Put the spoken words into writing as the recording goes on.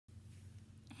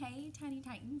Hey Tiny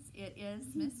Titans, it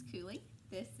is Miss Cooley.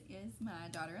 This is my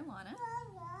daughter Alana.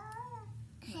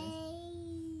 Hey,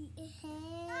 Tiny Titans.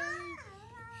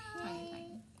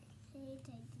 Hey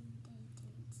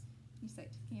Titans. You say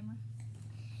it to the camera.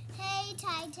 Hey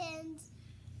Titans.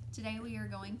 Today we are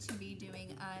going to be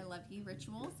doing I Love You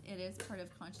rituals. It is part of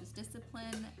Conscious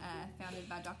Discipline, founded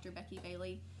by Dr. Becky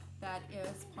Bailey. That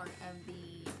is part of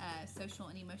the social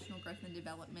and emotional growth and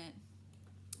development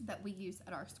that we use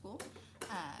at our school.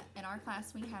 In our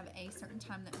class we have a certain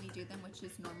time that we do them, which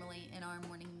is normally in our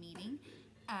morning meeting,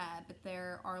 but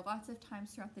there are lots of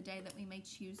times throughout the day that we may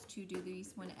choose to do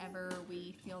these whenever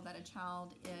we feel that a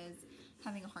child is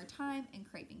having a hard time and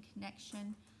craving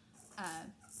connection.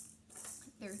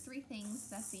 There are three things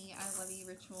that the I Love You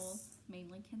rituals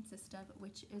mainly consist of,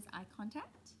 which is eye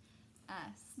contact,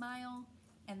 smile,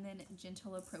 and then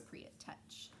gentle appropriate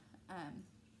touch.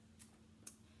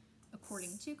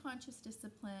 According to Conscious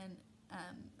Discipline,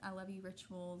 I Love You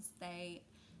rituals, they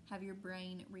have your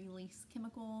brain release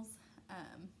chemicals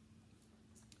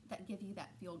that give you that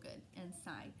feel good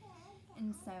inside.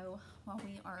 And so while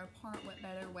we are apart, what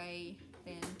better way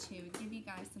than to give you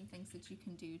guys some things that you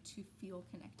can do to feel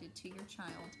connected to your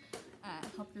child,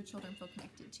 help your children feel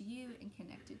connected to you and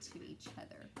connected to each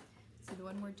other. So the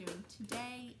one we're doing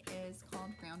today is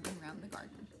called Round and Round the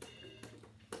Garden.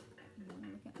 You want to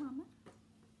look at Mama?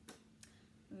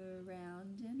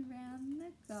 Round and round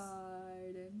the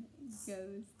garden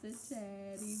goes the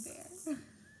teddy bear.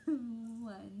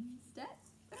 One step,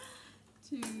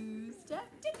 two step,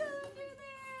 tickle under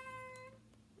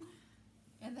there.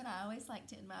 And then I always like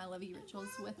to end my I Love You rituals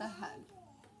with a hug.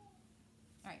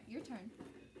 Alright, your turn.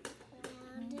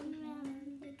 Round and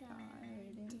round the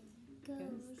garden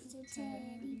goes the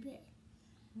teddy bear.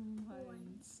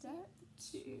 One step,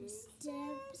 two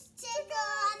steps, tickle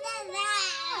on the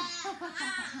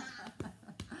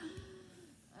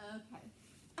Okay.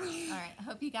 Alright, I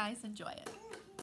hope you guys enjoy it.